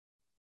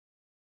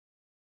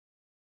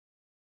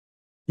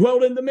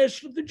 Dwelled in the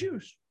midst of the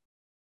Jews,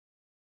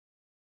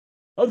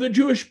 of the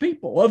Jewish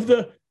people, of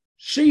the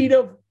seed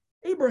of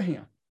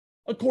Abraham,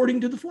 according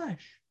to the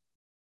flesh.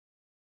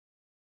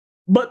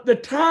 But the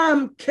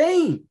time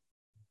came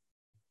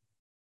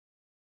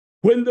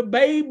when the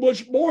babe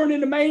was born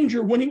in a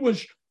manger, when he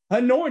was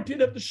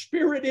anointed of the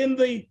Spirit in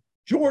the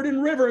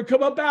Jordan River and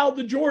come up out of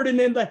the Jordan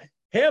and the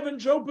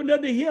heavens opened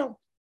unto him.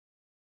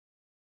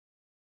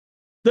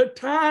 The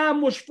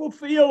time was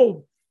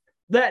fulfilled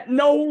that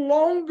no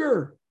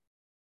longer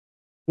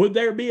would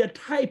there be a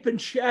type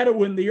and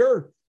shadow in the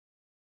earth,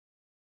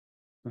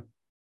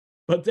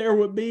 but there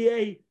would be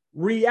a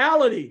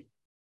reality,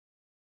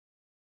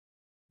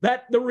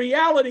 that the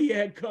reality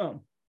had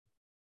come.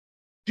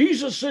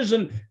 Jesus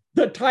isn't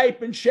the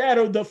type and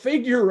shadow, the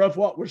figure of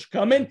what was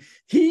coming.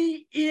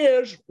 He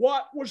is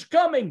what was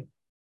coming.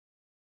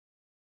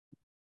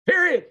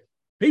 Period.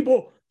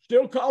 People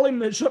still call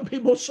him, and some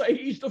people say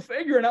he's the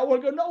figure, and I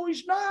want to go, no,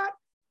 he's not.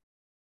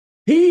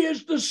 He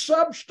is the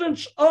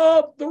substance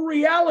of the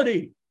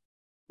reality,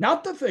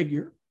 not the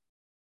figure.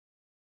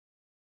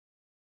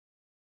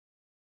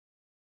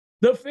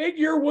 The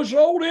figure was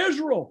old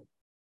Israel.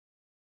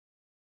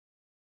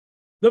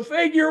 The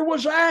figure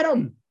was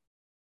Adam.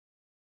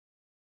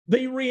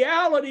 The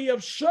reality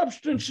of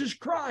substance is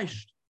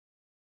Christ.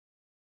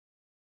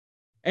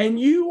 And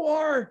you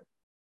are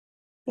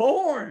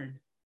born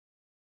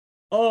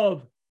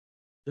of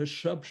the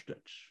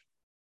substance.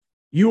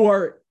 You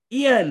are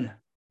in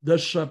the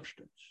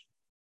substance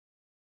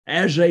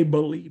as a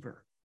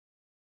believer.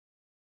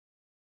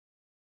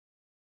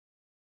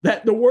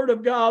 That the word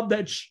of God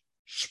that's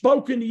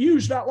spoken to you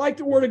is not like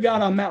the word of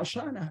God on Mount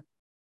Sinai.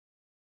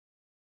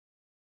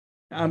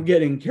 I'm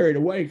getting carried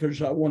away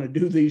because I want to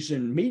do these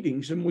in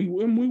meetings, and we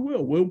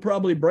will. We'll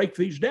probably break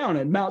these down.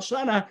 At Mount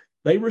Sinai,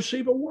 they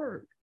receive a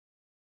word,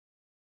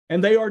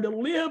 and they are to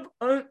live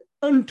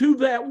unto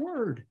that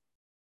word.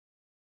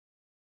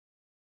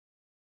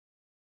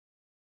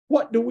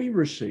 What do we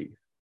receive?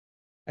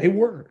 A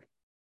word.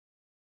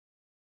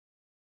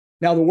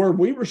 Now, the word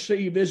we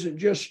receive isn't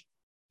just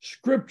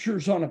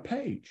scriptures on a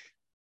page.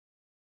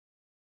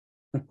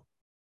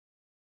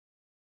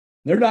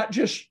 They're not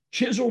just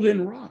chiseled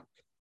in rock.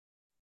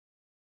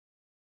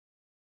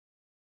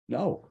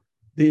 No,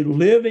 the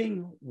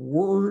living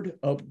word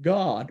of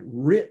God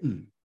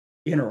written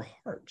in our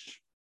hearts.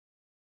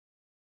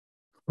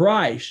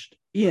 Christ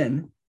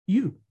in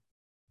you.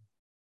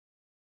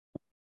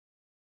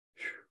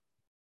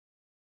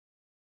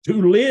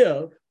 To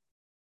live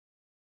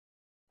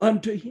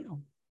unto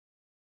him.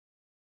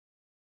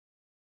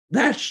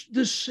 That's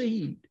the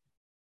seed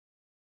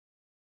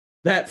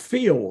that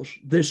fills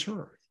this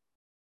earth.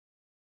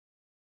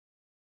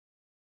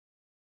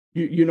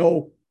 You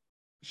know,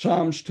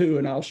 Psalms 2,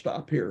 and I'll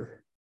stop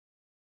here.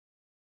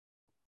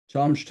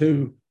 Psalms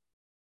 2,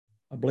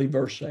 I believe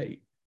verse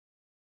 8.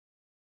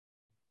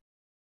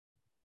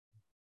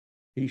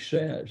 He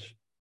says,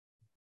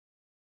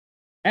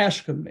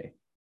 ask of me,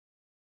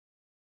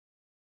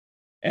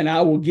 and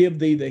I will give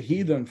thee the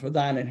heathen for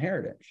thine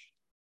inheritance,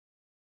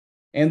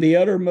 and the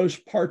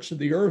uttermost parts of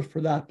the earth for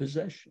thy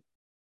possession.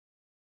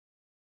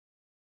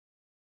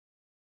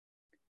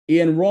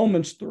 In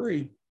Romans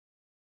 3,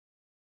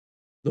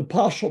 the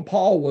Apostle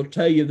Paul will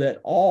tell you that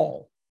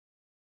all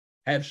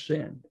have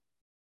sinned.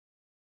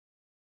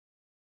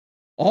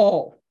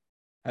 All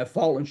have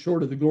fallen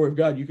short of the glory of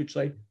God. You could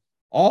say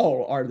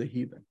all are the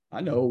heathen. I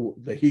know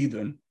the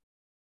heathen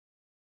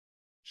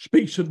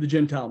speaks of the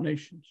Gentile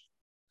nations.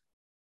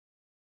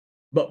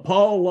 But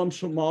Paul lumps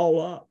them all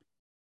up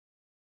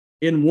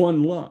in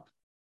one lump,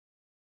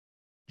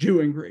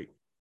 Jew and Greek.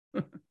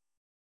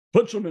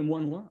 Puts them in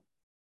one lump.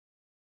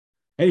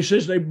 And he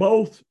says they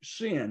both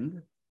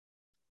sinned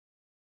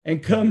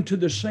and come to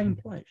the same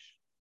place,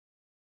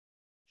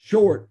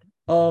 short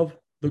of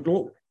the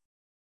glory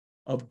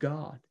of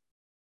God.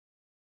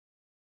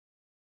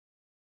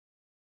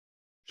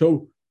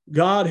 So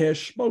God has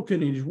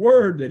spoken in his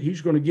word that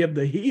he's going to give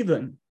the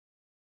heathen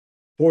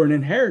for an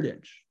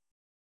inheritance.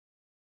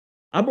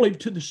 I believe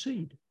to the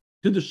seed,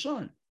 to the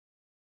son.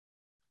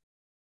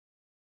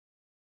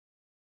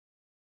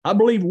 I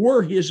believe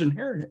we're his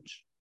inheritance.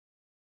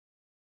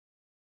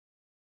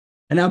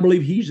 And I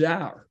believe he's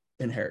our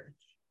inheritance.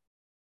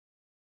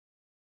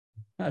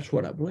 That's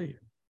what I believe.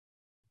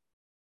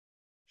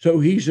 So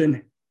he's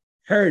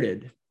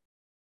inherited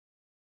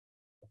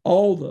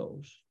all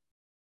those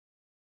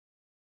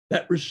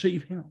that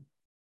receive him.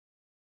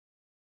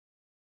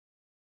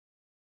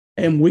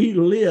 And we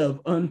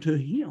live unto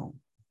him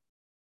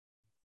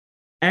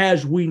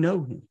as we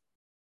know him.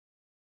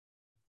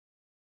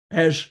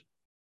 As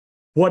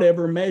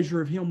whatever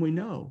measure of him we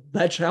know.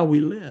 That's how we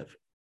live.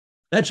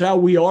 That's how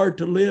we are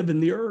to live in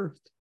the earth.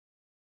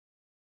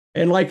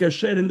 And like I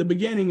said in the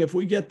beginning, if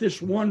we get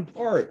this one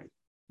part,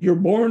 you're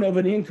born of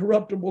an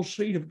incorruptible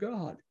seed of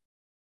God.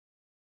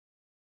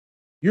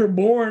 You're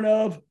born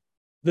of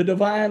the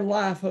divine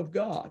life of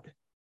God.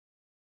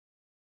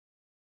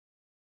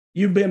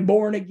 You've been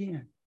born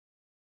again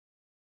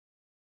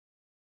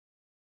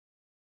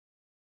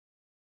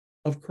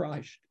of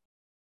Christ.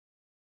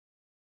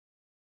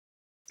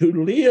 To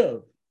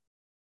live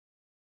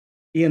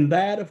in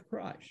that of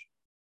Christ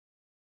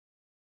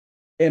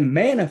and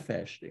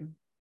manifesting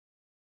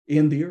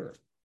in the earth.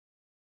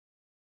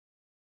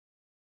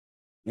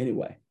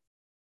 Anyway,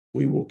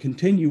 we will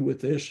continue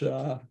with this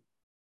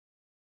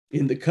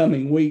in the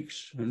coming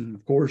weeks. And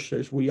of course,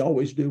 as we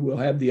always do, we'll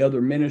have the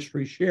other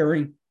ministry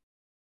sharing.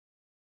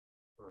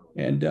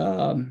 And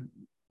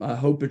I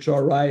hope it's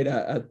all right.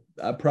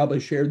 I probably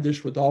shared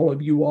this with all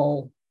of you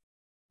all.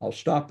 I'll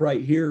stop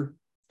right here,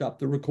 stop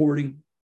the recording.